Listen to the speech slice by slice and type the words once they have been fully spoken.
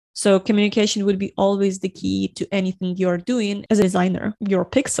So communication would be always the key to anything you're doing as a designer. Your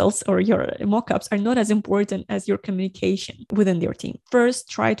pixels or your mockups are not as important as your communication within your team. First,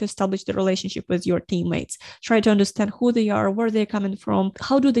 try to establish the relationship with your teammates. Try to understand who they are, where they're coming from,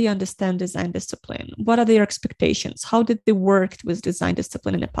 how do they understand design discipline, what are their expectations, how did they work with design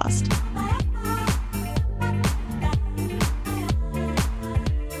discipline in the past.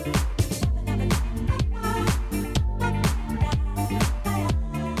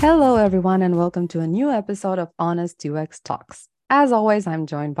 Hello, everyone, and welcome to a new episode of Honest UX Talks. As always, I'm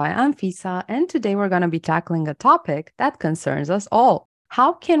joined by Anfisa, and today we're going to be tackling a topic that concerns us all.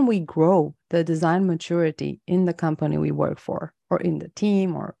 How can we grow the design maturity in the company we work for, or in the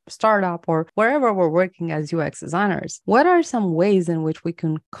team, or startup, or wherever we're working as UX designers? What are some ways in which we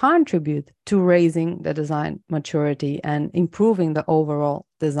can contribute to raising the design maturity and improving the overall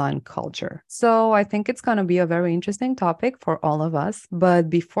design culture? So I think it's going to be a very interesting topic for all of us. But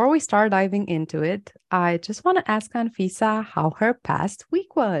before we start diving into it, I just want to ask Anfisa how her past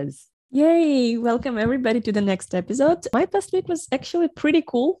week was. Yay! Welcome everybody to the next episode. My past week was actually pretty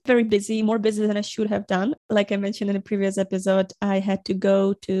cool, very busy, more busy than I should have done. Like I mentioned in the previous episode, I had to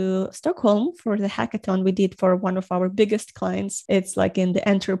go to Stockholm for the hackathon we did for one of our biggest clients. It's like in the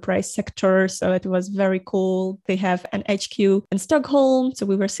enterprise sector, so it was very cool. They have an HQ in Stockholm, so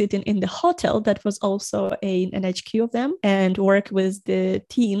we were sitting in the hotel that was also an HQ of them and work with the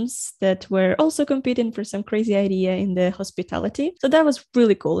teams that were also competing for some crazy idea in the hospitality. So that was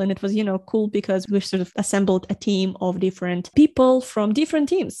really cool, and it was cool because we've sort of assembled a team of different people from different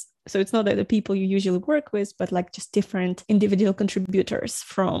teams. So it's not that the people you usually work with, but like just different individual contributors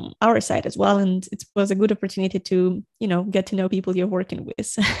from our side as well. And it was a good opportunity to, get to know people you're working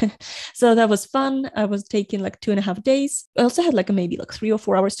with. So that was fun. I was taking like 2.5 days. I also had maybe 3 or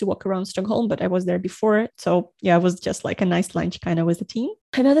 4 hours to walk around Stockholm, but I was there before. So yeah, it was just like a nice lunch kind of with the team.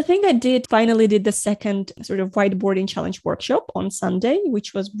 Another thing I finally did the second sort of whiteboarding challenge workshop on Sunday,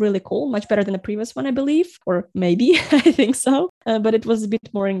 which was really cool, much better than the previous one, I believe, or maybe, I think so. But it was a bit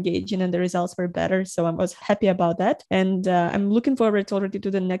more engaging and the results were better. So I was happy about that. And I'm looking forward already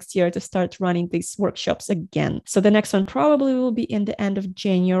to the next year to start running these workshops again. So the next one probably will be in the end of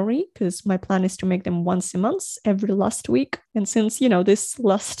January, because my plan is to make them once a month, every last week. And since, this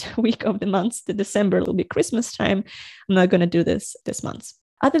last week of the month, the December will be Christmas time, I'm not going to do this month.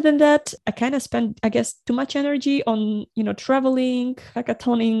 Other than that, I kind of spend, I guess, too much energy on, traveling,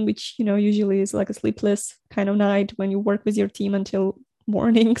 hackathoning, which, usually is like a sleepless kind of night when you work with your team until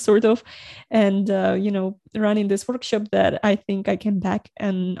morning, sort of. And, running this workshop that I think I came back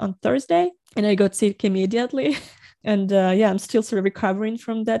on Thursday and I got sick immediately. And I'm still sort of recovering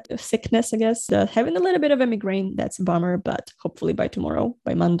from that sickness, I guess. Having a little bit of a migraine, that's a bummer, but hopefully by tomorrow,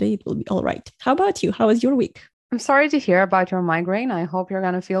 by Monday, it will be all right. How about you? How was your week? I'm sorry to hear about your migraine. I hope you're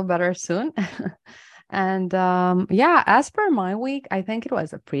going to feel better soon. And as per my week, I think it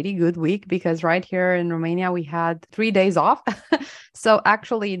was a pretty good week because right here in Romania, we had 3 days off. So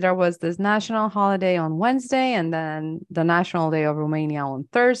actually, there was this national holiday on Wednesday and then the National Day of Romania on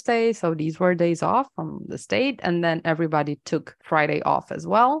Thursday. So these were days off from the state. And then everybody took Friday off as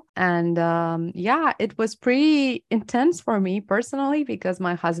well. And it was pretty intense for me personally because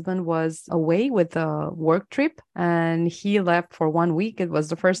my husband was away with a work trip and he left for 1 week. It was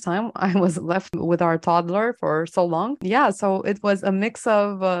the first time I was left with our toddler for so long. Yeah, so it was a mix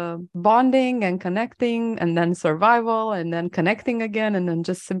of bonding and connecting and then survival and then connecting again and then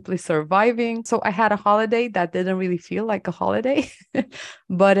just simply surviving. So I had a holiday that didn't really feel like a holiday,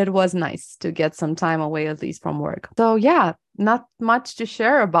 but it was nice to get some time away at least from work. So yeah, not much to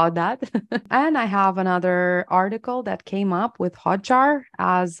share about that. And I have another article that came up with Hotjar.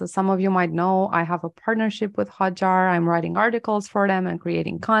 As some of you might know, I have a partnership with Hotjar. I'm writing articles for them and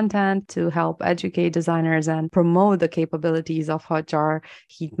creating content to help educate designers and promote the capabilities of Hotjar,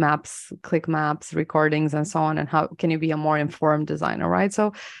 heat maps, click maps, recordings, and so on. And how can you be a more informed designer, right?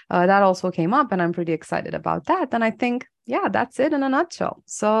 So that also came up and I'm pretty excited about that. And I think that's it in a nutshell.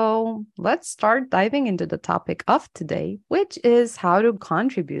 So let's start diving into the topic of today, which is how to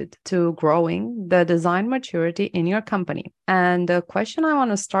contribute to growing the design maturity in your company. And the question I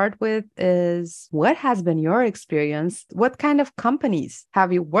want to start with is, what has been your experience? What kind of companies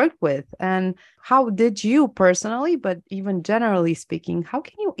have you worked with? And how did you personally, but even generally speaking, how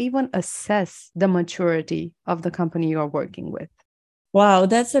can you even assess the maturity of the company you're working with? Wow,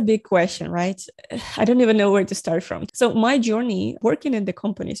 that's a big question, right? I don't even know where to start from. So my journey working in the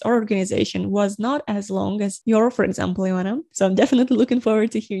companies or organization was not as long as your, for example, Ioana. So I'm definitely looking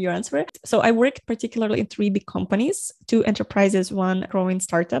forward to hear your answer. So I worked particularly in three big companies, two enterprises, one growing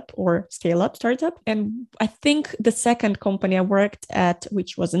startup or scale up startup. And I think the second company I worked at,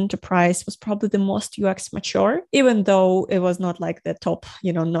 which was enterprise, was probably the most UX mature, even though it was not like the top,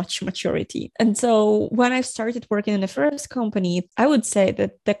 notch maturity. And so when I started working in the first company, I would say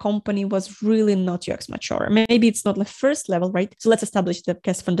that the company was really not UX mature. Maybe it's not the first level, right? So let's establish the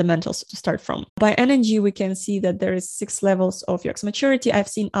fundamentals to start from. By NNG, we can see that there is 6 levels of UX maturity. I've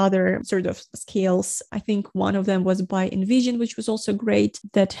seen other sort of scales. I think one of them was by Envision, which was also great,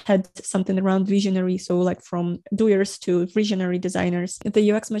 that had something around visionary. So like from doers to visionary designers.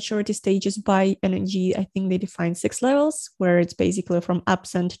 The UX maturity stages by NNG, I think they define 6 levels, where it's basically from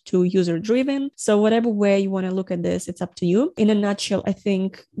absent to user driven. So whatever way you want to look at this, it's up to you. In a nutshell, I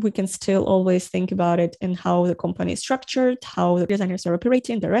think we can still always think about it in how the company is structured, how the designers are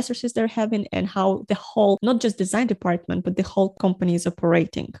operating, the resources they're having, and how the whole, not just design department, but the whole company is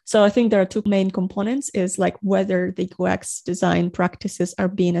operating. So I think there are two main components, is like whether the UX design practices are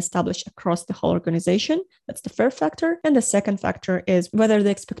being established across the whole organization. That's the first factor. And the second factor is whether the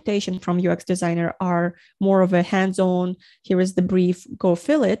expectation from UX designer are more of a hands-on, here is the brief, go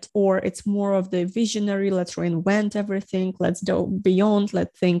fill it, or it's more of the visionary, let's reinvent everything, let's go beyond,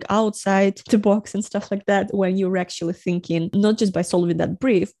 let's think outside the box and stuff like that, when you're actually thinking not just by solving that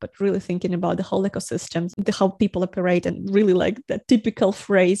brief, but really thinking about the whole ecosystem, how people operate, and really like that typical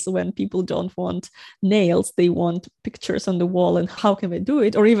phrase when people don't want nails, they want pictures on the wall, and how can we do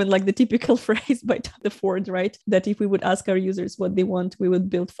it? Or even like the typical phrase by the Ford, right? That if we would ask our users what they want, we would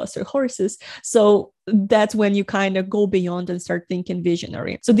build faster horses. So that's when you kind of go beyond and start thinking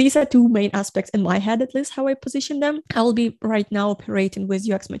visionary. So these are two main aspects in my head, at least how I position them. I will be right now operating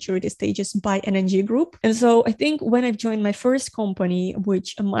with UX maturity stages by NNG Group. And so I think when I've joined my first company,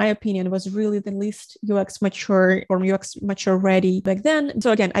 which in my opinion was really the least UX mature or UX mature ready back then.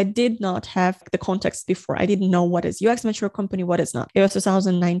 So again, I did not have the context before. I didn't know what is UX mature company, what is not. It was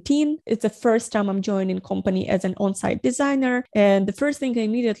 2019. It's the first time I'm joining company as an on-site designer. And the first thing I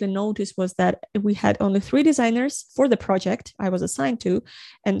immediately noticed was that we had only 3 designers for the project I was assigned to.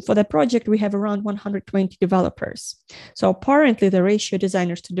 And for the project, we have around 120 developers. So apparently the ratio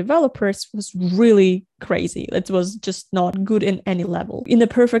designers to developers was really crazy. It was just not good in any level. In the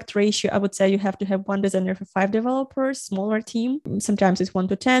perfect ratio, I would say you have to have 1 designer for 5 developers, smaller team. Sometimes it's 1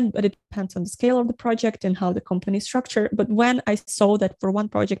 to 10, but it depends on the scale of the project and how the company is structured. But when I saw that for one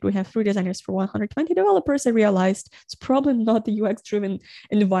project, we have 3 designers for 120 developers, I realized it's probably not the UX driven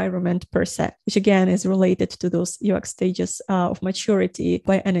environment per se, which again is related to those UX stages of maturity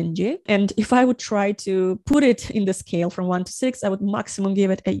by NNG. And if I would try to put it in the scale from 1 to 6, I would maximum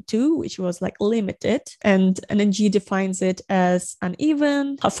give it a 2, which was like limited. And NNG defines it as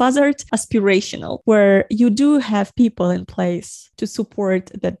uneven, haphazard, aspirational, where you do have people in place to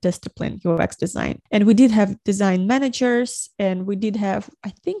support that discipline, UX design. And we did have design managers, and we did have,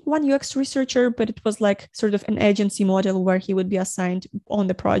 I think, 1 UX researcher, but it was like sort of an agency model where he would be assigned on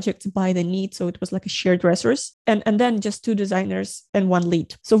the project by the need. So it was like a shared resource. And then just 2 designers and 1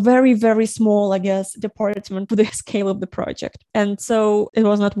 lead. So very, very small, I guess, department for the scale of the project. And so it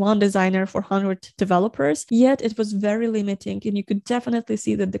was not 1 designer for 100 developers, yet it was very limiting. And you could definitely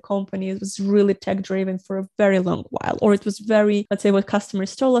see that the company was really tech driven for a very long while, or it was very, let's say, what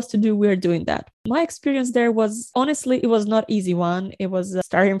customers told us to do, we're doing that. My experience there was, honestly, it was not easy one. It was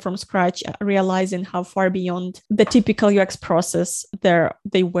starting from scratch, realizing how far beyond the typical UX process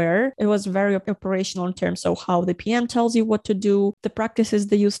they were. It was very operational in terms of how the PM tells you what to do, the practices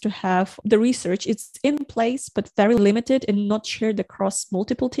they used to have, the research, it's in place, but very limited and not shared across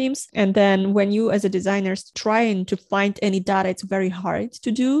multiple teams. And then when you as a designer trying to find any data, it's very hard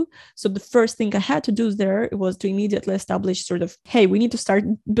to do. So the first thing I had to do there was to immediately establish sort of, hey, we need to start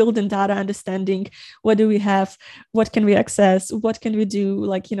building data, understanding what do we have, what can we access, what can we do,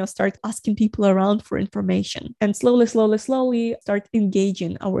 like, start asking people around for information, and slowly start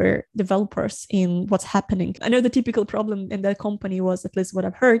engaging our developers in what's happening. I know the typical problem in that company was, at least what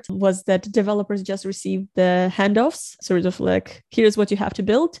I've heard, was that developers just received the handoffs, sort of like, here's what you have to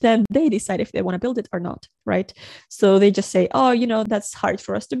build, then they decide if they want to build it or not, right? So they just say, oh, that's hard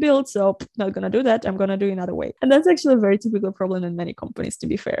for us to build, so not gonna do that, I'm gonna do it another way. And that's actually a very typical problem in many companies, to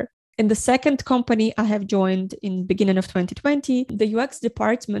be fair. In the second company I have joined in beginning of 2020, the UX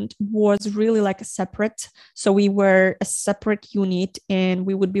department was really like a separate. So we were a separate unit and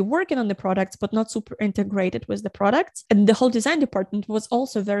we would be working on the products, but not super integrated with the products. And the whole design department was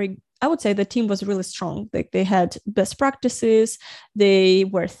also very I would say the team was really strong. Like they had best practices. They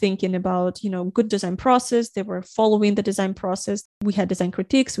were thinking about, good design process. They were following the design process. We had design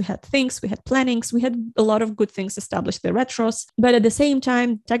critiques, we had things, we had plannings, we had a lot of good things established, the retros. But at the same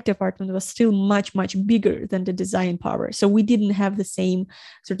time, tech department was still much, much bigger than the design power. So we didn't have the same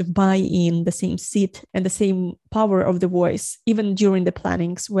sort of buy-in, the same seat and the same power of the voice, even during the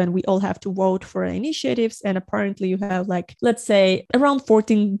plannings when we all have to vote for initiatives. And apparently you have let's say around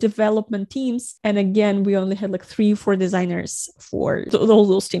 14 development teams. And again, we only had 3-4 designers for all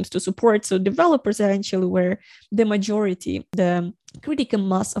those teams to support. So developers eventually were the majority, the critical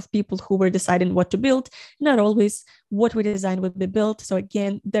mass of people who were deciding what to build. Not always what we designed would be built. So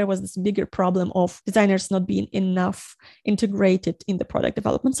again, there was this bigger problem of designers not being enough integrated in the product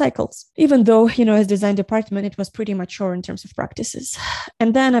development cycles, even though, as design department, it was pretty mature in terms of practices.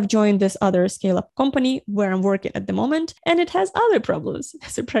 And then I've joined this other scale-up company where I'm working at the moment, and it has other problems.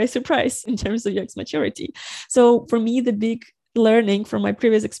 Surprise, surprise, in terms of UX maturity. So for me, the big learning from my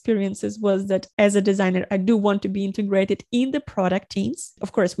previous experiences was that as a designer, I do want to be integrated in the product teams.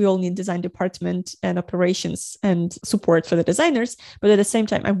 Of course, we all need design department and operations and support for the designers, but at the same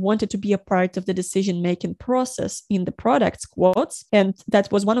time, I wanted to be a part of the decision-making process in the product squads. And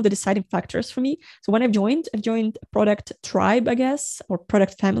that was one of the deciding factors for me. So when I've joined product tribe, I guess, or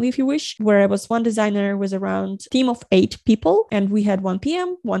product family, if you wish, where I was one designer with around a team of 8 people. And we had 1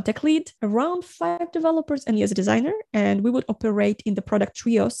 PM, 1 tech lead, around 5 developers, and me as a designer. And we would operate in the product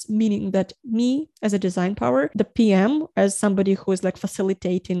trios, meaning that me as a design power, the PM as somebody who is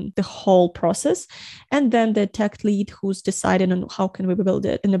facilitating the whole process, and then the tech lead who's deciding on how can we build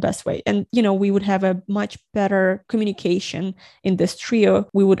it in the best way. And, we would have a much better communication in this trio.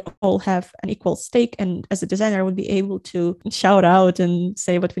 We would all have an equal stake. And as a designer, I would be able to shout out and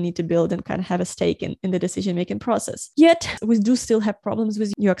say what we need to build and kind of have a stake in the decision-making process. Yet we do still have problems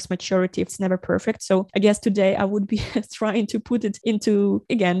with UX maturity. It's never perfect. So I guess today I would be trying to put it into,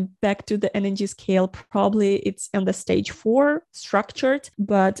 again, back to the NNG scale. Probably it's on the stage 4 structured,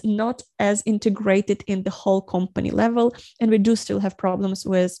 but not as integrated in the whole company level. And we do still have problems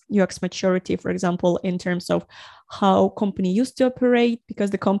with UX maturity, for example, in terms of how company used to operate,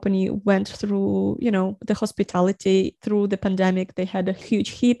 because the company went through, the hospitality through the pandemic. They had a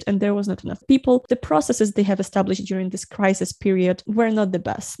huge hit and there was not enough people. The processes they have established during this crisis period were not the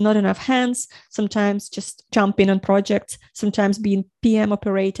best. Not enough hands, sometimes just jumping on projects, sometimes being PM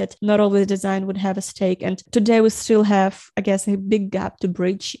operated. Not always design would have a stake. And today we still have, I guess, a big gap to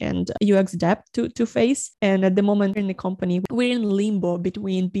bridge and UX depth to face. And at the moment in the company, we're in limbo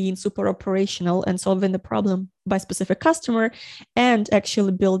between being super operational and solving the problem by specific customer and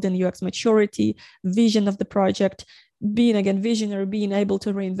actually building UX maturity, vision of the project, being again visionary, being able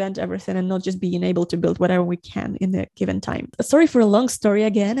to reinvent everything and not just being able to build whatever we can in a given time. Sorry for a long story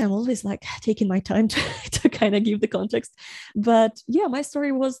again. I'm always taking my time to kind of give the context. But yeah, my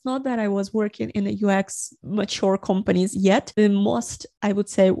story was not that I was working in a UX mature companies yet. The most I would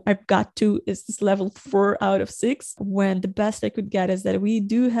say I've got to is this level 4 out of 6, when the best I could get is that we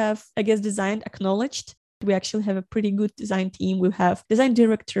do have, I guess, design acknowledged. We actually have a pretty good design team. We have design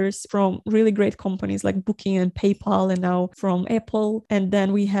directors from really great companies like Booking and PayPal, and now from Apple. And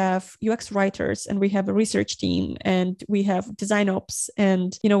then we have UX writers, and we have a research team, and we have design ops,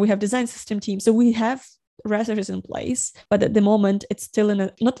 and, we have design system team. So we have resources in place, but at the moment it's still in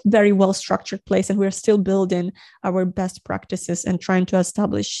a not very well structured place, and we're still building our best practices and trying to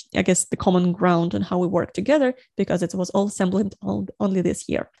establish, I guess, the common ground on how we work together, because it was all assembled only this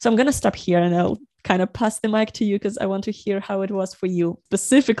year. So I'm going to stop here and I'll kind of pass the mic to you, because I want to hear how it was for you,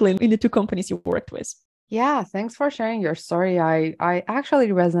 specifically in the 2 companies you worked with. Yeah, thanks for sharing your story. I actually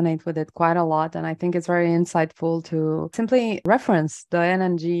resonate with it quite a lot. And I think it's very insightful to simply reference the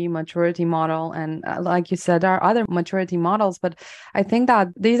NNG maturity model. And like you said, there are other maturity models, but I think that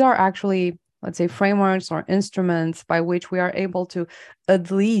these are actually, let's say, frameworks or instruments by which we are able to at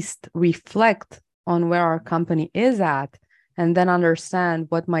least reflect on where our company is at, and then understand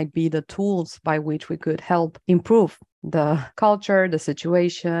what might be the tools by which we could help improve the culture, the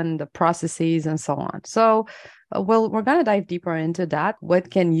situation, the processes, and so on. So, we're going to dive deeper into that.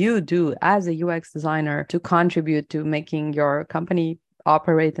 What can you do as a UX designer to contribute to making your company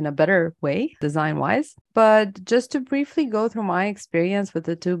operate in a better way, design-wise? But just to briefly go through my experience with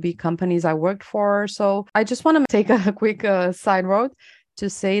the 2 big companies I worked for. So I just want to take a quick side road to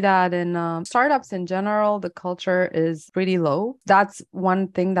say that in startups in general, the culture is pretty low. That's one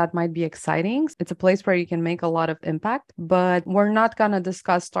thing that might be exciting. It's a place where you can make a lot of impact, but we're not going to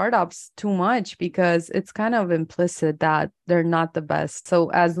discuss startups too much because it's kind of implicit that they're not the best. So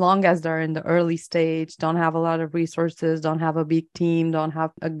as long as they're in the early stage, don't have a lot of resources, don't have a big team, don't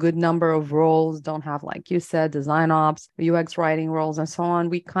have a good number of roles, don't have, like you said, design ops, UX writing roles, and so on,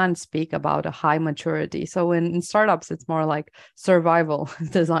 we can't speak about a high maturity. So in startups, it's more like survival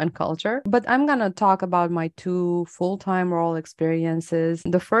design culture. But I'm going to talk about my two full-time role experiences.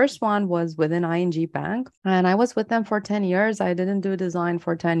 The first one was within ING Bank, and I was with them for 10 years. I didn't do design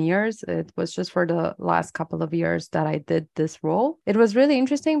for 10 years. It was just for the last couple of years that I did this role. It was really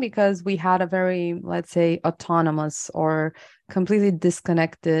interesting because we had a very, let's say, autonomous or completely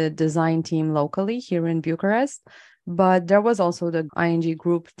disconnected design team locally here in Bucharest. But there was also the ING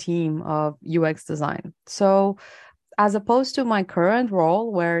Group team of UX design. So as opposed to my current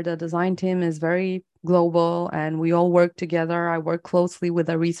role, where the design team is very global and we all work together, I work closely with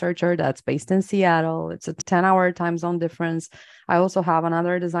a researcher that's based in Seattle. It's a 10-hour time zone difference. I also have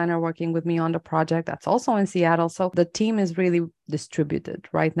another designer working with me on the project that's also in Seattle. So the team is really distributed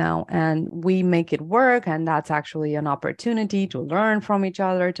right now and we make it work. And that's actually an opportunity to learn from each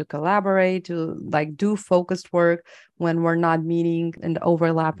other, to collaborate, to like do focused work when we're not meeting in the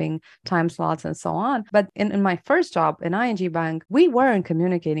overlapping time slots and so on. But in my first job in ING Bank, we weren't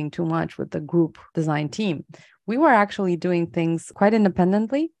communicating too much with the group design team. We were actually doing things quite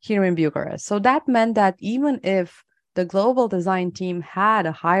independently here in Bucharest. So that meant that even if the global design team had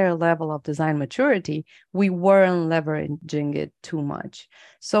a higher level of design maturity, we weren't leveraging it too much.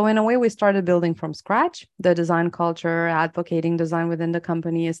 So in a way, we started building from scratch, the design culture, advocating design within the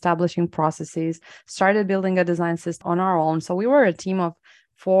company, establishing processes, started building a design system on our own. So we were a team of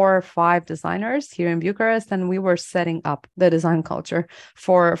 4 or 5 designers here in Bucharest, and we were setting up the design culture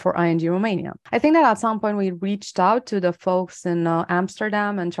for ING Romania. I think that at some point we reached out to the folks in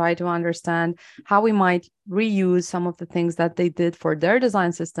Amsterdam and tried to understand how we might reuse some of the things that they did for their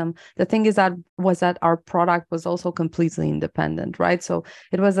design system. The thing is that our product was also completely independent, right? So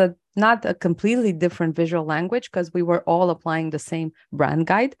it was not a completely different visual language because we were all applying the same brand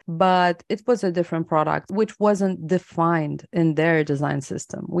guide, but it was a different product, which wasn't defined in their design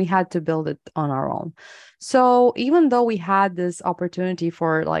system. We had to build it on our own. So even though we had this opportunity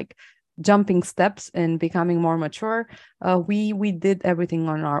for like jumping steps in becoming more mature, we did everything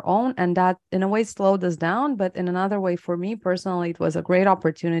on our own, and that in a way slowed us down. But in another way, for me personally, it was a great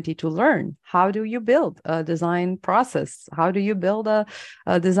opportunity to learn. How do you build a design process? How do you build a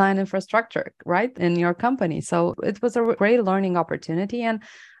design infrastructure, right, in your company? So it was a great learning opportunity, and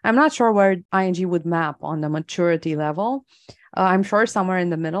I'm not sure where ING would map on the maturity level. I'm sure somewhere in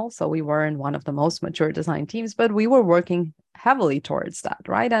the middle. So we were in one of the most mature design teams, but we were working heavily towards that,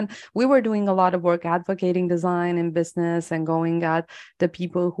 right? And we were doing a lot of work advocating design in business and going at the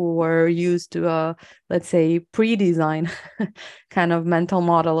people who were used to let's say, pre-design kind of mental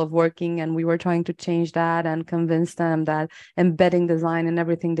model of working. And we were trying to change that and convince them that embedding design in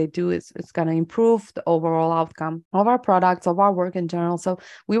everything they do is going to improve the overall outcome of our products, of our work in general. So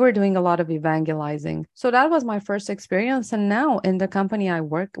we were doing a lot of evangelizing. So that was my first experience. And now in the company I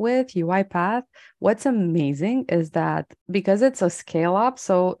work with, UiPath, what's amazing is that because it's a scale up,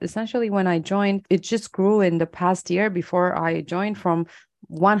 so essentially when I joined, it just grew in the past year before I joined from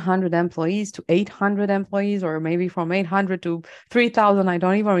 100 employees to 800 employees, or maybe from 800 to 3,000. I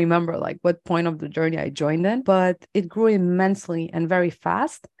don't even remember like what point of the journey I joined in, but it grew immensely and very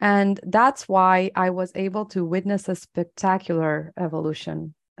fast. And that's why I was able to witness a spectacular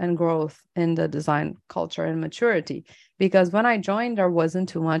evolution and growth in the design culture and maturity. Because when I joined, there wasn't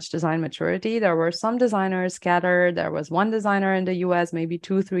too much design maturity. There were some designers scattered. There was one designer in the US, maybe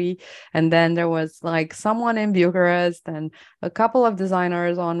 2, 3. And then there was like someone in Bucharest and a couple of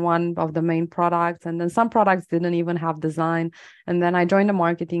designers on one of the main products. And then some products didn't even have design. And then I joined a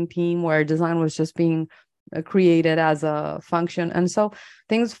marketing team where design was just being created as a function. And so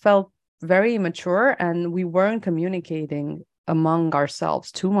things felt very mature and we weren't communicating among ourselves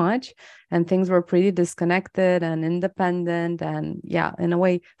too much, and things were pretty disconnected and independent and in a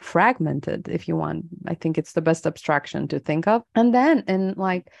way fragmented, if you want. I think it's the best abstraction to think of. And then in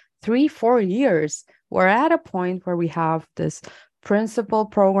like 3-4 years, we're at a point where we have this principal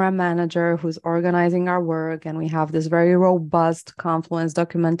program manager who's organizing our work, and we have this very robust Confluence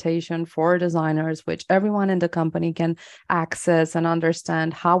documentation for designers, which everyone in the company can access and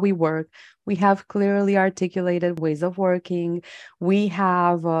understand how we work. We have clearly articulated ways of working. We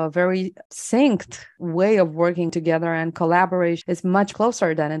have a very synced way of working together, and collaboration is much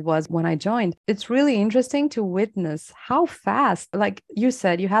closer than it was when I joined. It's really interesting to witness how fast, like you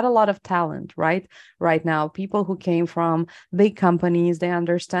said, you had a lot of talent, right? Right now, people who came from big companies, they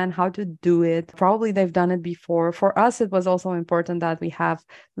understand how to do it. Probably they've done it before. For us, it was also important that we have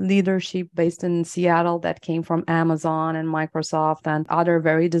leadership based in Seattle that came from Amazon and Microsoft and other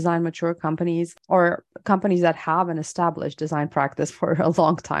very design mature companies, or companies that have an established design practice for a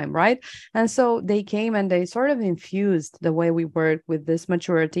long time, right? And so they came and they sort of infused the way we work with this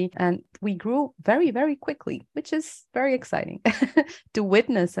maturity, and we grew very, very quickly, which is very exciting to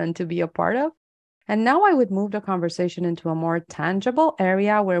witness and to be a part of. And now I would move the conversation into a more tangible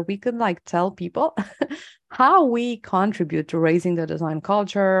area where we could like tell people how we contribute to raising the design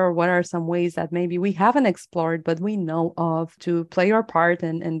culture. What are some ways that maybe we haven't explored, but we know of, to play our part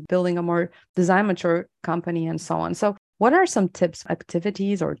in building a more design mature company and so on. So what are some tips,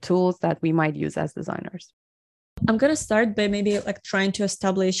 activities, or tools that we might use as designers? I'm going to start by maybe like trying to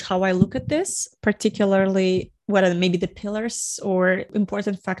establish how I look at this, particularly what are maybe the pillars or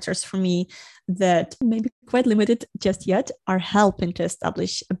important factors for me that maybe quite limited just yet are helping to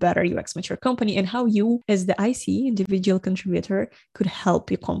establish a better UX mature company, and how you as the IC, individual contributor, could help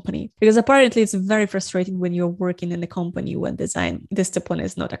your company. Because apparently it's very frustrating when you're working in a company when design discipline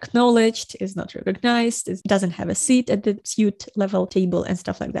is not acknowledged, is not recognized, it doesn't have a seat at the suite level table and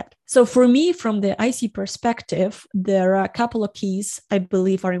stuff like that. So for me, from the IC perspective, there are a couple of keys I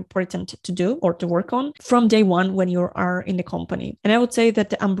believe are important to do or to work on from day one when you are in the company. And I would say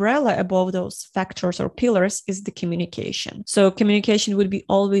that the umbrella above those factors or pillars is the communication. So communication would be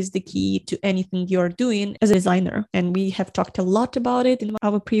always the key to anything you're doing as a designer. And we have talked a lot about it in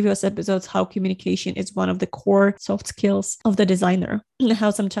our previous episodes, how communication is one of the core soft skills of the designer. And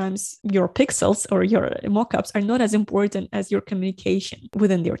how sometimes your pixels or your mockups are not as important as your communication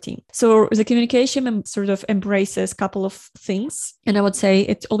within your team. So the communication sort of embraces a couple of things. And I would say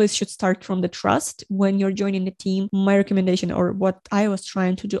it always should start from the trust. When you're joining the team, my recommendation, or what I was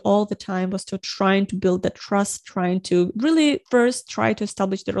trying to do all the time, was to trying to build that trust, trying to really first try to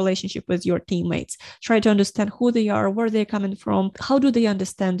establish the relationship with your teammates, try to understand who they are, where they're coming from, how do they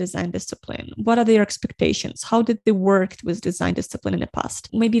understand design discipline, what are their expectations, how did they work with design discipline in the past,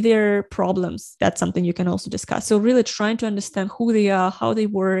 maybe their problems. That's something you can also discuss. So really trying to understand who they are, how they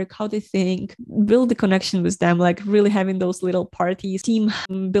work, how they think, build the connection with them, like really having those little parties, team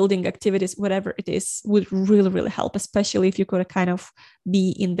building activities, whatever it is, would really help, especially if you could kind of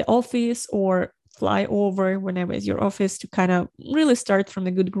be in the office or fly over whenever it's your office, to kind of really start from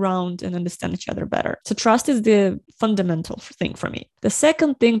a good ground and understand each other better. So trust is the fundamental thing for me. The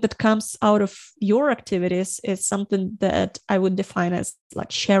second thing that comes out of your activities is something that I would define as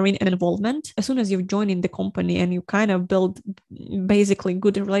like sharing and involvement. As soon as you join in the company and you kind of build basically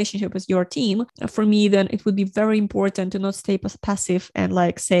good relationship with your team, for me, then it would be very important to not stay passive and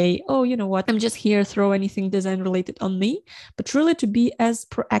like say, oh, you know what, I'm just here, throw anything design related on me, but really to be as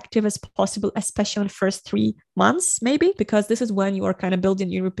proactive as possible, especially in the first 3 months, maybe, because this is when you are kind of building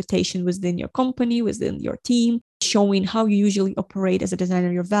your reputation within your company, within your team, showing how you usually operate as a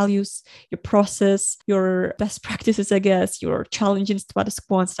designer, your values, your process, your best practices, I guess, your challenging status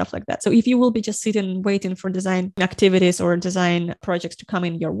quo and stuff like that. So if you will be just sitting and waiting for design activities or design projects to come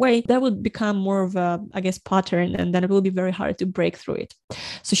in your way, that would become more of a, I guess, pattern, and then it will be very hard to break through it.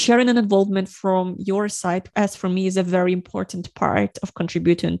 So sharing and involvement from your side, as for me, is a very important part of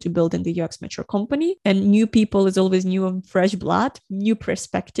contributing to building the UX mature company. And new people is always new and fresh blood, new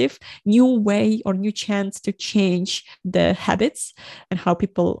perspective, new way or new chance to change the habits and how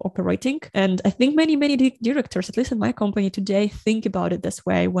people operating. And I think many directors, at least in my company today, think about it this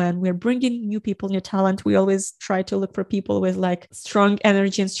way. When we're bringing new people, new talent, we always try to look for people with like strong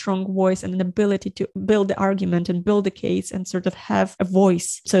energy and strong voice and an ability to build the argument and build the case and sort of have a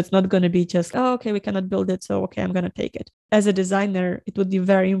voice. So it's not going to be just, oh, okay, we cannot build it, so okay, I'm going to take it. As a designer, it would be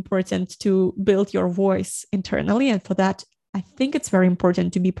very important to build your voice internally. And for that, I think it's very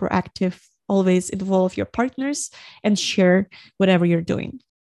important to be proactive, always involve your partners and share whatever you're doing.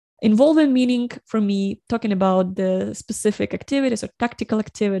 Involvement meaning for me, talking about the specific activities or tactical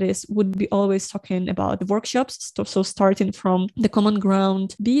activities, would be always talking about the workshops. So starting from the common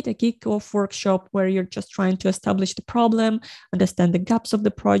ground, be it a kickoff workshop where you're just trying to establish the problem, understand the gaps of the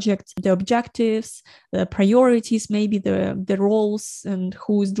project, the objectives, the priorities, maybe the roles and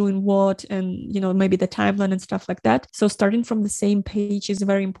who is doing what, and maybe the timeline and stuff like that. So starting from the same page is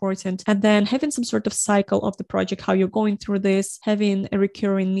very important. And then having some sort of cycle of the project, how you're going through this, having a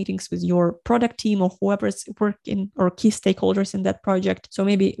recurring meeting meetings with your product team or whoever's working or key stakeholders in that project. So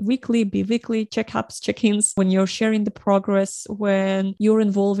maybe weekly, bi-weekly checkups, check-ins when you're sharing the progress, when you're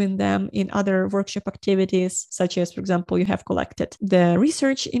involving them in other workshop activities, such as, for example, you have collected the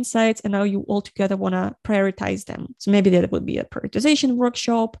research insights and now you all together want to prioritize them. So maybe that would be a prioritization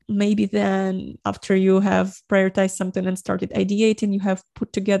workshop. Maybe then after you have prioritized something and started ideating, you have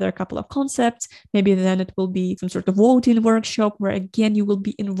put together a couple of concepts. Maybe then it will be some sort of voting workshop where again, you will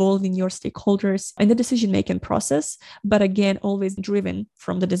be involving your stakeholders in the decision-making process, but again, always driven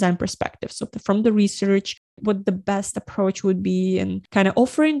from the design perspective. So from the research, what the best approach would be and kind of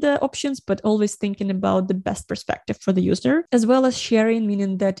offering the options, but always thinking about the best perspective for the user, as well as sharing,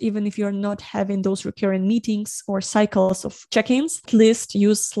 meaning that even if you're not having those recurring meetings or cycles of check-ins, at least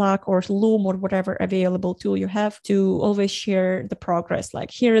use Slack or Loom or whatever available tool you have to always share the progress.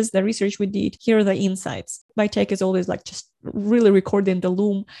 Like, here is the research we did, here are the insights. My take is always like just really recording the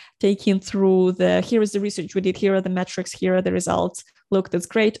Loom, taking through here is the research we did, here are the metrics, here are the results. Look, that's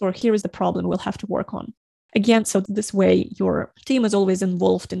great. Or here is the problem we'll have to work on. Again, so this way your team is always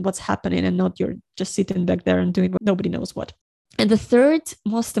involved in what's happening and not you're just sitting back there and doing what nobody knows what. And the third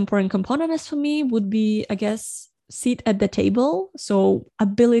most important component as for me would be, I guess, seat at the table. So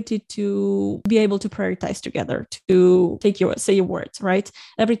ability to be able to prioritize together, to say your words, right?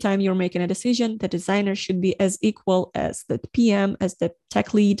 Every time you're making a decision, the designer should be as equal as the PM, as the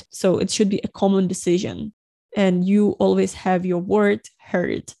tech lead. So it should be a common decision. And you always have your word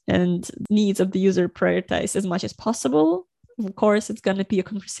heard and needs of the user prioritized as much as possible. Of course, it's going to be a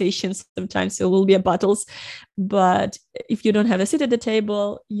conversation. Sometimes there will be battles, but if you don't have a seat at the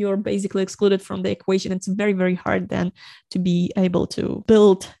table, you're basically excluded from the equation. It's very, very hard then to be able to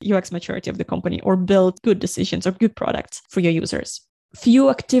build UX maturity of the company or build good decisions or good products for your users. Few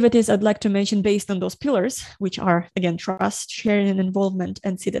activities I'd like to mention based on those pillars, which are, again, trust, sharing, and involvement,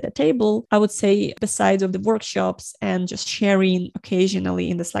 and sit at a table. I would say besides of the workshops and just sharing occasionally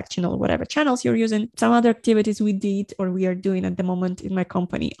in the Slack channel or whatever channels you're using, some other activities we did or we are doing at the moment in my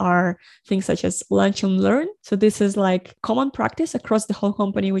company are things such as lunch and learn. So this is like common practice across the whole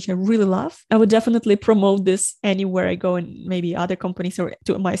company, which I really love. I would definitely promote this anywhere I go in maybe other companies or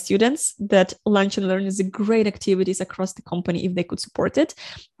to my students, that lunch and learn is a great activities across the company if they could support it,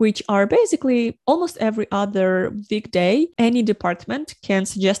 which are basically almost every other weekday. Any department can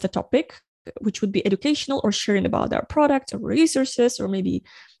suggest a topic, which would be educational or sharing about our product or resources or maybe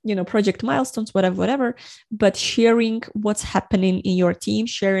project milestones, whatever, but sharing what's happening in your team,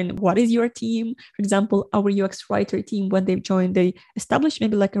 sharing what is your team. For example, our UX writer team, when they joined, they established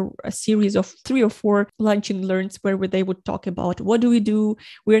maybe like a series of 3 or 4 lunch and learns where they would talk about what do we do?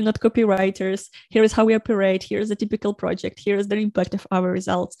 We're not copywriters. Here is how we operate. Here's a typical project. Here's the impact of our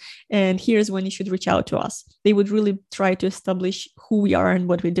results. And here's when you should reach out to us. They would really try to establish who we are and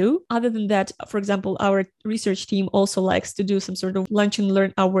what we do. Other than that, for example, our research team also likes to do some sort of lunch and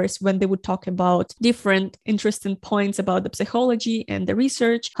learn hours when they would talk about different interesting points about the psychology and the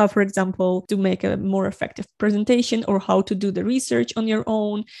research, how, for example, to make a more effective presentation or how to do the research on your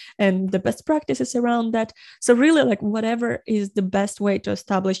own and the best practices around that. So really, like, whatever is the best way to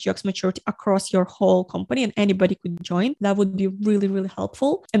establish UX maturity across your whole company, and anybody could join, that would be really, really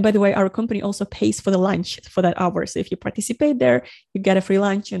helpful. And by the way, our company also pays for the lunch for that hour. So if you participate there, you get a free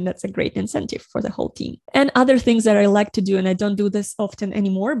lunch, and that's a great incentive for the whole team. And other things that I like to do, and I don't do this often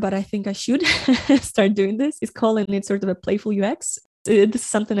anymore, but I think I should start doing this, is calling it sort of a playful UX. This is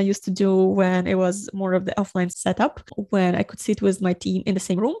something I used to do when it was more of the offline setup, when I could sit with my team in the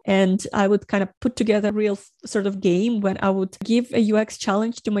same room and I would kind of put together a real sort of game when I would give a UX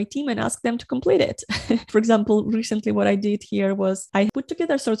challenge to my team and ask them to complete it. For example, recently what I did here was I put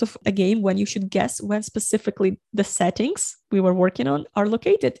together sort of a game when you should guess when specifically the settings we were working on are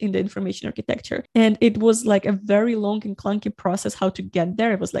located in the information architecture. And it was like a very long and clunky process how to get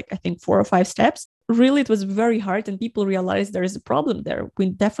there. It was like, I think 4 or 5 steps. Really, it was very hard, and people realized there is a problem there. We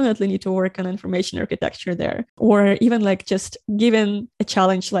definitely need to work on information architecture there. Or even like just given a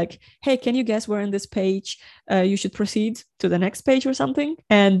challenge like, hey, can you guess where on this page you should proceed to the next page or something?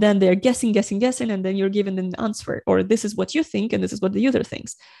 And then they're guessing, and then you're given an answer, or this is what you think, and this is what the user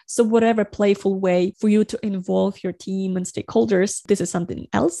thinks. So whatever playful way for you to involve your team and stakeholders, this is something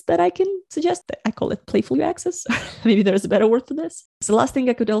else that I can suggest. I call it playful UX. Maybe there's a better word for this. So the last thing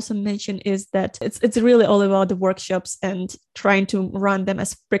I could also mention is that it's really all about the workshops and trying to run them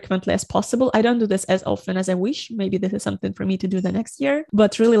as frequently as possible. I don't do this as often as I wish. Maybe this is something for me to do the next year,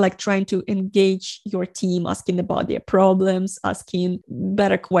 but really like trying to engage your team as asking about their problems, asking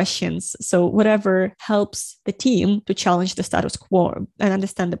better questions. So whatever helps the team to challenge the status quo and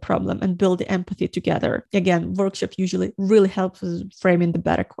understand the problem and build the empathy together. Again, workshop usually really helps us framing the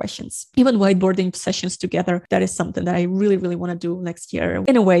better questions. Even whiteboarding sessions together, that is something that I really, really want to do next year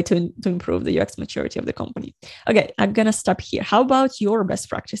in a way to improve the UX maturity of the company. Okay, I'm going to stop here. How about your best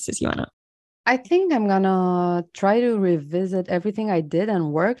practices, Joanna? I think I'm gonna try to revisit everything I did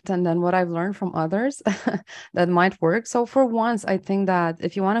and worked, and then what I've learned from others that might work. So for once, I think that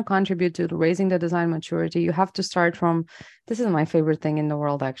if you want to contribute to raising the design maturity, you have to start from, this is my favorite thing in the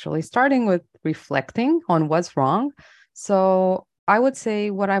world, actually, starting with reflecting on what's wrong. So I would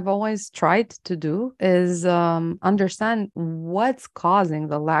say what I've always tried to do is understand what's causing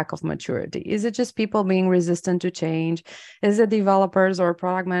the lack of maturity. Is it just people being resistant to change? Is it developers or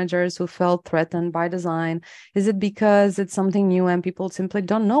product managers who felt threatened by design? Is it because it's something new and people simply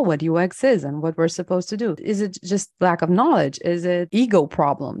don't know what UX is and what we're supposed to do? Is it just lack of knowledge? Is it ego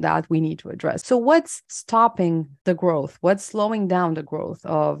problem that we need to address? So what's stopping the growth? What's slowing down the growth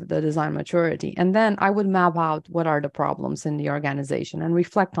of the design maturity? And then I would map out what are the problems in the organization and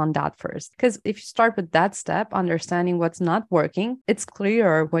reflect on that first. Because if you start with that step, understanding what's not working, it's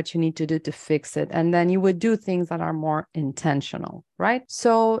clearer what you need to do to fix it. And then you would do things that are more intentional, right?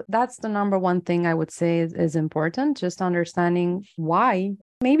 So that's the number one thing I would say is important, just understanding why.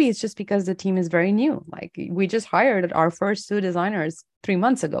 Maybe it's just because the team is very new. Like we just hired our first 2 designers 3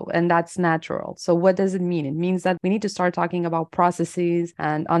 months ago, and that's natural. So what does it mean? It means that we need to start talking about processes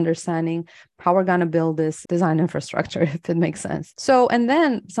and understanding how we're going to build this design infrastructure, if it makes sense. So, and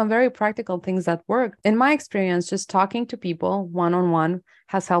then some very practical things that work. In my experience, just talking to people one-on-one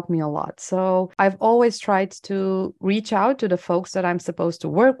has helped me a lot. So I've always tried to reach out to the folks that I'm supposed to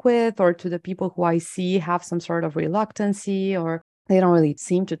work with, or to the people who I see have some sort of reluctancy, or they don't really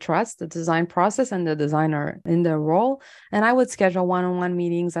seem to trust the design process and the designer in their role. And I would schedule one-on-one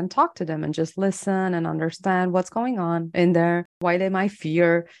meetings and talk to them and just listen and understand what's going on in there, why they might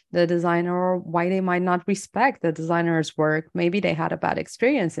fear the designer, or why they might not respect the designer's work. Maybe they had a bad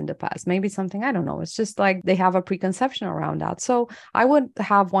experience in the past. Maybe something, I don't know. It's just like they have a preconception around that. So I would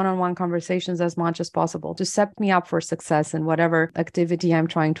have one-on-one conversations as much as possible to set me up for success in whatever activity I'm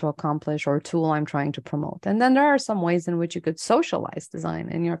trying to accomplish or tool I'm trying to promote. And then there are some ways in which you could socialize design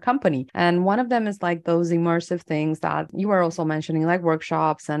in your company. And one of them is like those immersive things that you were also mentioning, like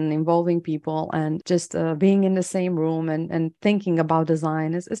workshops and involving people and just being in the same room and thinking about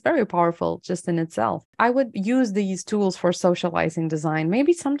design is very powerful just in itself. I would use these tools for socializing design.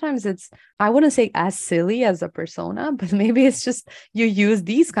 Maybe sometimes it's, I wouldn't say as silly as a persona, but maybe it's just you use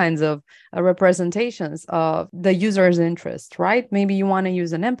these kinds of representations of the user's interest, right? Maybe you want to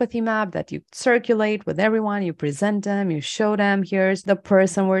use an empathy map that you circulate with everyone, you present them, you show them, here's the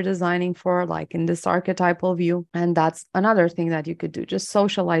person we're designing for, like in this archetypal view. And that's another thing that you could do, just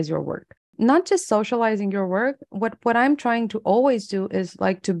socialize your work. Not just socializing your work. What I'm trying to always do is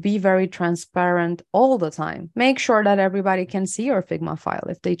like to be very transparent all the time. Make sure that everybody can see your Figma file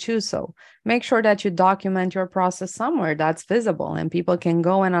if they choose so. Make sure that you document your process somewhere that's visible and people can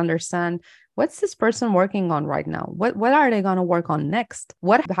go and understand, what's this person working on right now? What are they going to work on next?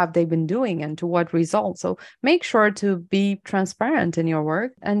 What have they been doing and to what result? So make sure to be transparent in your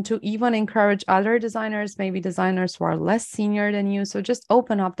work and to even encourage other designers, maybe designers who are less senior than you. So just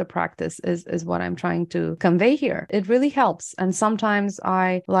open up the practice is what I'm trying to convey here. It really helps. And sometimes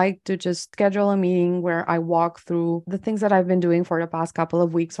I like to just schedule a meeting where I walk through the things that I've been doing for the past couple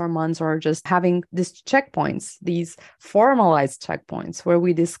of weeks or months, or just having these checkpoints, these formalized checkpoints where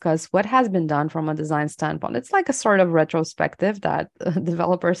we discuss what has been done from a design standpoint. It's like a sort of retrospective that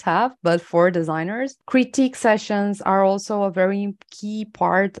developers have, but for designers. Critique sessions are also a very key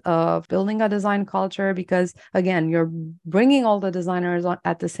part of building a design culture, because again, you're bringing all the designers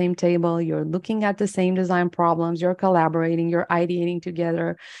at the same table, you're looking at the same design problems, you're collaborating, you're ideating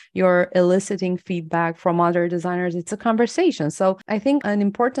together, you're eliciting feedback from other designers. It's a conversation. So I think an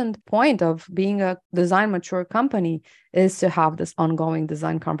important point of being a design mature company is to have this ongoing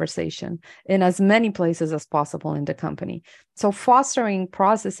design conversation in as many places as possible in the company. So fostering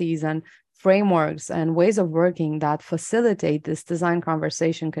processes and frameworks and ways of working that facilitate this design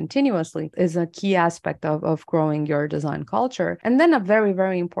conversation continuously is a key aspect of growing your design culture. And then a very,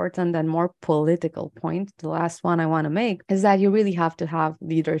 very important and more political point, the last one I want to make, is that you really have to have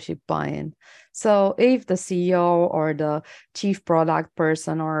leadership buy-in. So if the CEO or the chief product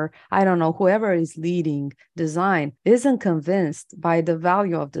person, or I don't know, whoever is leading design isn't convinced by the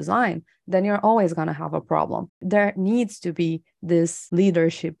value of design, then you're always going to have a problem. There needs to be this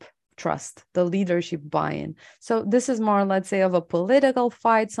leadership trust, the leadership buy-in. So this is more, let's say, of a political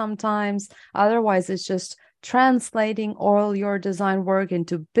fight sometimes. Otherwise, it's just translating all your design work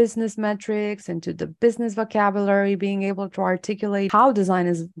into business metrics, into the business vocabulary, being able to articulate how design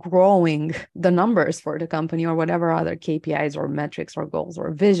is growing the numbers for the company or whatever other KPIs or metrics or goals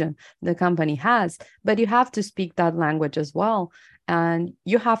or vision the company has. But you have to speak that language as well. And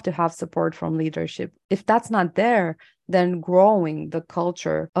you have to have support from leadership. If that's not there, then growing the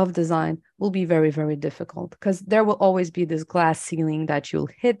culture of design will be very, very difficult, because there will always be this glass ceiling that you'll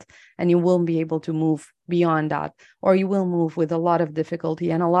hit and you won't be able to move beyond that, or you will move with a lot of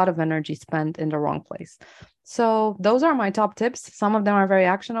difficulty and a lot of energy spent in the wrong place. So those are my top tips. Some of them are very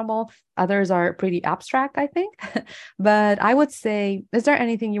actionable. Others are pretty abstract, I think. But I would say, is there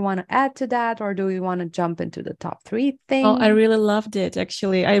anything you want to add to that, or do we want to jump into the top 3 things? Oh, I really loved it,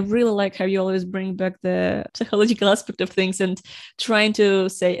 actually. I really like how you always bring back the psychological aspect of things and trying to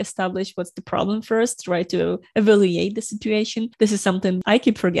establish what's the problem first, try to evaluate the situation. This is something I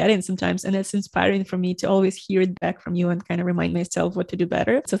keep forgetting sometimes, and it's inspiring for me to always hear it back from you and kind of remind myself what to do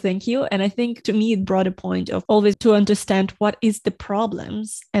better. So thank you. And I think to me, it brought a point of always to understand what is the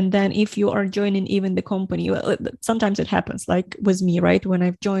problems. And then if you are joining even the company, well, sometimes it happens like with me, right? When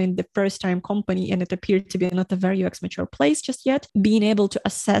I've joined the first time company and it appeared to be not a very UX mature place just yet, being able to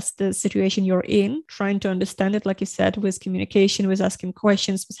assess the situation you're in, trying to understand it, like you said, with communication, with asking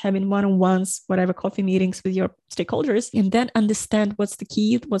questions, with having one-on-ones, whatever, coffee meetings with your stakeholders, and then understand what's the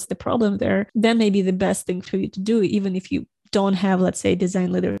key, what's the problem there, then maybe the best thing for you to do, even if you don't have, let's say,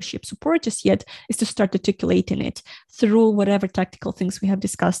 design leadership support just yet, is to start articulating it through whatever tactical things we have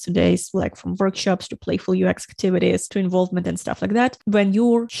discussed today, like from workshops to playful UX activities to involvement and stuff like that. When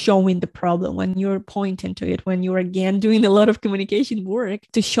you're showing the problem, when you're pointing to it, when you're again doing a lot of communication work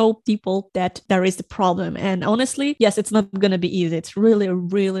to show people that there is the problem. And honestly, yes, it's not going to be easy. It's really,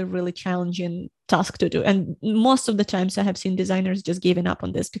 really, really challenging task to do. And most of the times I have seen designers just giving up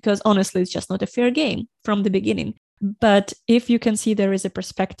on this because honestly, it's just not a fair game from the beginning. But if you can see there is a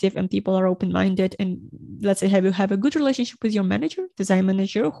perspective and people are open-minded, and let's say you have a good relationship with your manager, design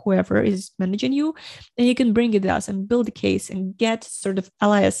manager, whoever is managing you, and you can bring it to us and build a case and get sort of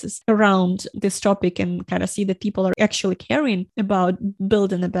alliances around this topic and kind of see that people are actually caring about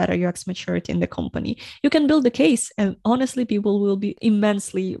building a better UX maturity in the company. You can build a case, and honestly, people will be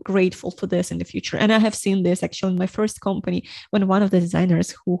immensely grateful for this in the future. And I have seen this actually in my first company when one of the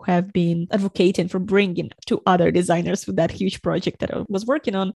designers who have been advocating for bringing to other designers with that huge project that I was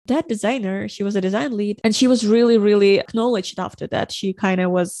working on. That designer, she was a design lead, and she was really, really acknowledged after that. She kind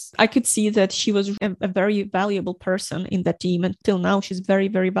of was, I could see that she was a very valuable person in that team. Until now, she's very,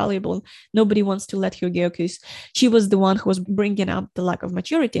 very valuable. Nobody wants to let her go because she was the one who was bringing up the lack of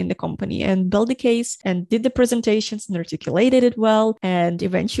maturity in the company and built the case and did the presentations and articulated it well. And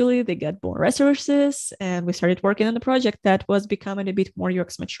eventually they got more resources and we started working on a project that was becoming a bit more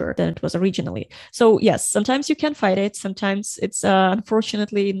UX mature than it was originally. So yes, sometimes you can fight it. Sometimes it's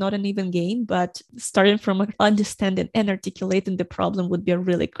unfortunately not an even game, but starting from understanding and articulating the problem would be a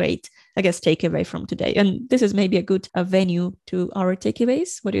really great, I guess, takeaway from today. And this is maybe a good venue to our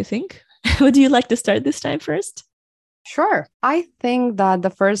takeaways. What do you think? Would you like to start this time first? Sure. I think that the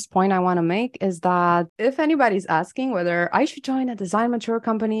first point I want to make is that if anybody's asking whether I should join a design mature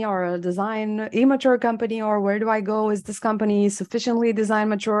company or a design immature company, or where do I go? Is this company sufficiently design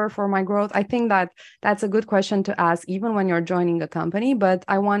mature for my growth? I think that that's a good question to ask even when you're joining a company. But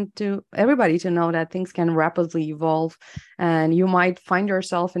I want everybody to know that things can rapidly evolve, and you might find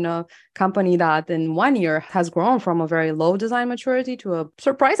yourself in a company that in 1 year has grown from a very low design maturity to a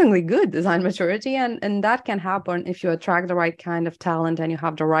surprisingly good design maturity. And that can happen if you attract the right kind of talent and you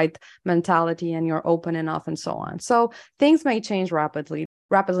have the right mentality and you're open enough and so on. So things may change rapidly.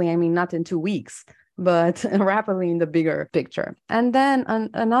 Rapidly, I mean, not in 2 weeks, but rapidly in the bigger picture. And then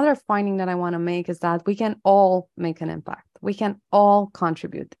another finding that I want to make is that we can all make an impact. We can all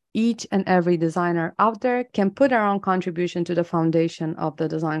contribute. Each and every designer out there can put their own contribution to the foundation of the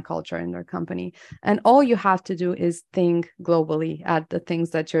design culture in their company. And all you have to do is think globally at the things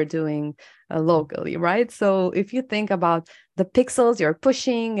that you're doing locally, right? So if you think about the pixels you're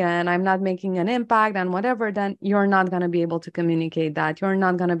pushing and I'm not making an impact and whatever, then you're not going to be able to communicate that. You're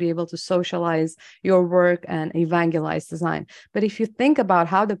not going to be able to socialize your work and evangelize design. But if you think about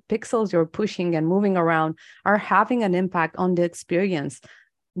how the pixels you're pushing and moving around are having an impact on the experience,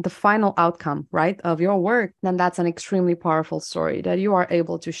 the final outcome, right, of your work, then that's an extremely powerful story that you are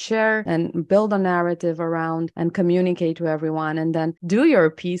able to share and build a narrative around and communicate to everyone, and then do your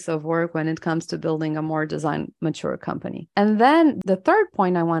piece of work when it comes to building a more design mature company. And then the third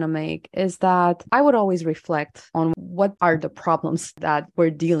point I want to make is that I would always reflect on what are the problems that we're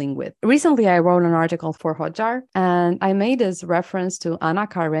dealing with. Recently, I wrote an article for Hotjar, and I made this reference to Anna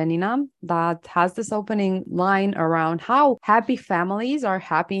Karenina that has this opening line around how happy families are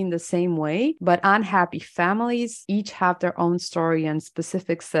happy in the same way, but unhappy families each have their own story and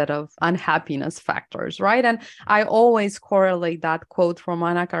specific set of unhappiness factors, right? And I always correlate that quote from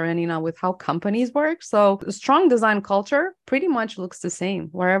Anna Karenina with how companies work. So a strong design culture pretty much looks the same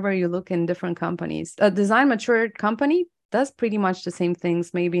wherever you look in different companies. A design mature company does pretty much the same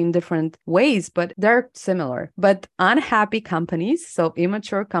things, maybe in different ways, but they're similar. But unhappy companies, so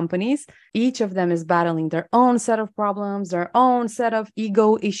immature companies, each of them is battling their own set of problems, their own set of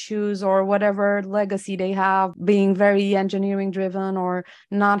ego issues, or whatever legacy they have, being very engineering driven or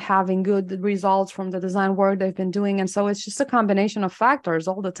not having good results from the design work they've been doing. And so it's just a combination of factors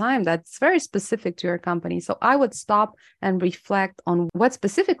all the time that's very specific to your company. So I would stop and reflect on what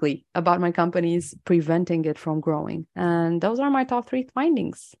specifically about my company is preventing it from growing. And those are my top 3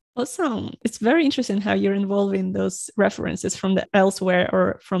 findings. Awesome. It's very interesting how you're involving those references from the elsewhere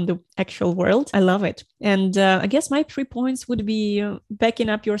or from the actual world. I love it. And I guess my 3 points would be backing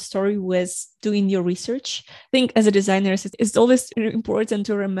up your story with doing your research. I think as a designer, it's always important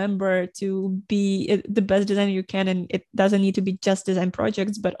to remember to be the best designer you can. And it doesn't need to be just design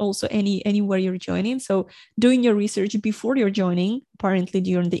projects, but also anywhere you're joining. So doing your research before you're joining, apparently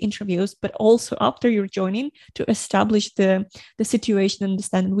during the interviews, but also after you're joining to establish the situation,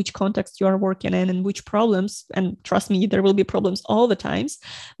 understand which context you are working in and which problems, and trust me, there will be problems all the times,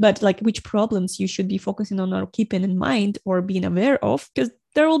 but like which problems you should be focusing on or keeping in mind or being aware of, because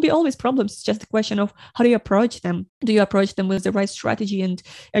there will be always problems. It's just a question of how do you approach them? Do you approach them with the right strategy, and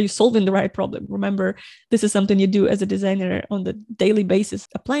are you solving the right problem? Remember, this is something you do as a designer on the daily basis,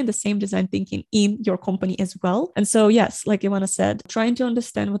 applying the same design thinking in your company as well. And so, yes, like Ivana said, trying to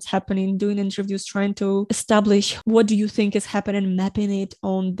understand what's happening, doing interviews, trying to establish what do you think is happening, mapping it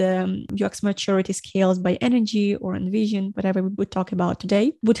on the UX maturity scales by energy or envision, whatever we would talk about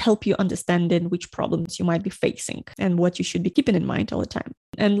today, would help you understanding which problems you might be facing and what you should be keeping in mind all the time.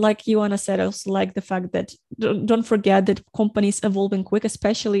 And like Ioana said, I also like the fact that don't forget that companies evolving quick,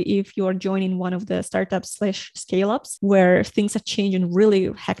 especially if you are joining one of the startups / scale-ups where things are changing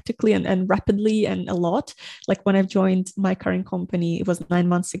really hectically and rapidly and a lot. Like when I've joined my current company, it was 9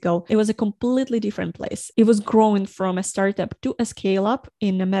 months ago. It was a completely different place. It was growing from a startup to a scale-up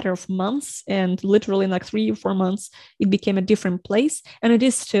in a matter of months, and literally in like 3 or 4 months, it became a different place. And it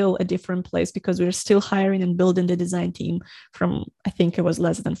is still a different place because we're still hiring and building the design team from, I think it was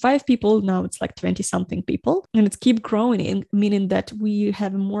less than 5 people. Now it's like 20 something people, and it's keep growing, meaning that we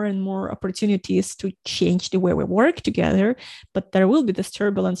have more and more opportunities to change the way we work together. But there will be this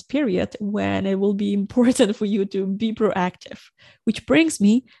turbulence period when it will be important for you to be proactive, which brings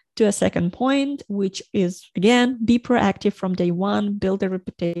me to a second point, which is, again, be proactive from day one, build a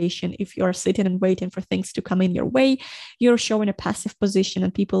reputation. If you are sitting and waiting for things to come in your way, you're showing a passive position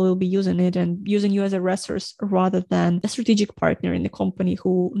and people will be using it and using you as a resource rather than a strategic partner in the company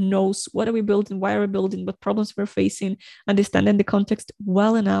who knows what are we building, why are we building, what problems we're facing, understanding the context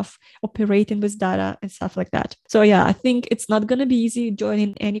well enough, operating with data and stuff like that. So yeah, I think it's not going to be easy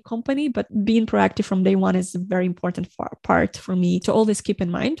joining any company, but being proactive from day one is a very important part for me to always keep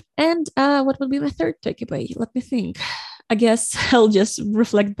in mind. And what would be my third takeaway? Let me think. I guess I'll just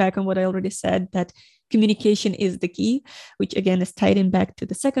reflect back on what I already said, that communication is the key, which again is tied in back to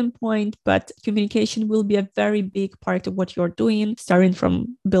the second point, but communication will be a very big part of what you're doing, starting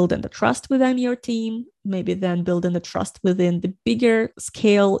from building the trust within your team, maybe then building the trust within the bigger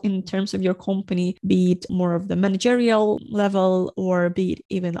scale in terms of your company, be it more of the managerial level or be it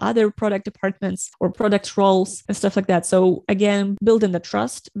even other product departments or product roles and stuff like that. So again, building the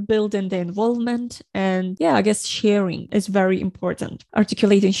trust, building the involvement, and yeah, I guess sharing is very important.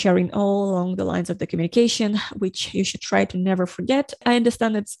 Articulating, sharing all along the lines of the communication, which you should try to never forget. I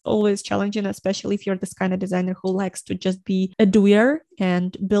understand it's always challenging, especially if you're this kind of designer who likes to just be a doer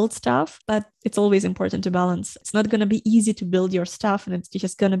and build stuff, but it's always important to balance. It's not going to be easy to build your stuff, and it's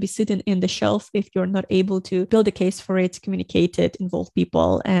just going to be sitting in the shelf if you're not able to build a case for it, communicate it, involve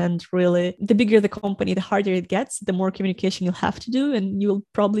people. And really, the bigger the company, the harder it gets, the more communication you'll have to do. And you'll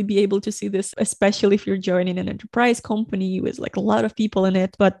probably be able to see this, especially if you're joining an enterprise company with like a lot of people in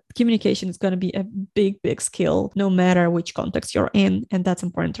it. But communication is going to be a big skill, no matter which context you're in. And that's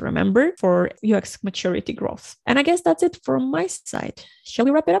important to remember for UX maturity growth. And I guess that's it from my side. Shall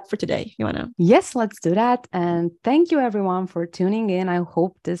we wrap it up for today, Ioana? Yes, let's do that. And thank you everyone for tuning in. I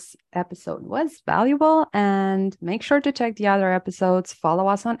hope this episode was valuable. And make sure to check the other episodes. Follow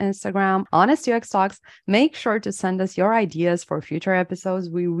us on Instagram, Honest UX Talks. Make sure to send us your ideas for future episodes.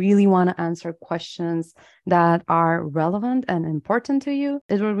 We really want to answer questions that are relevant and important to you.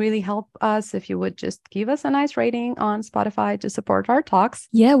 It would really help us if you would just give us a nice rating on Spotify to support our talks.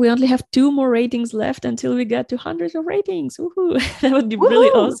 Yeah, we only have 2 more ratings left until we get to hundreds of ratings. Woohoo! That would be really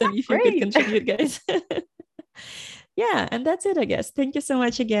awesome if you could contribute, guys. Yeah, and that's it, I guess. Thank you so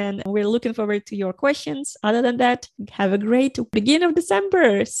much again. We're looking forward to your questions. Other than that, have a great beginning of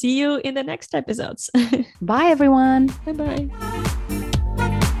December. See you in the next episodes. Bye, everyone. Bye-bye.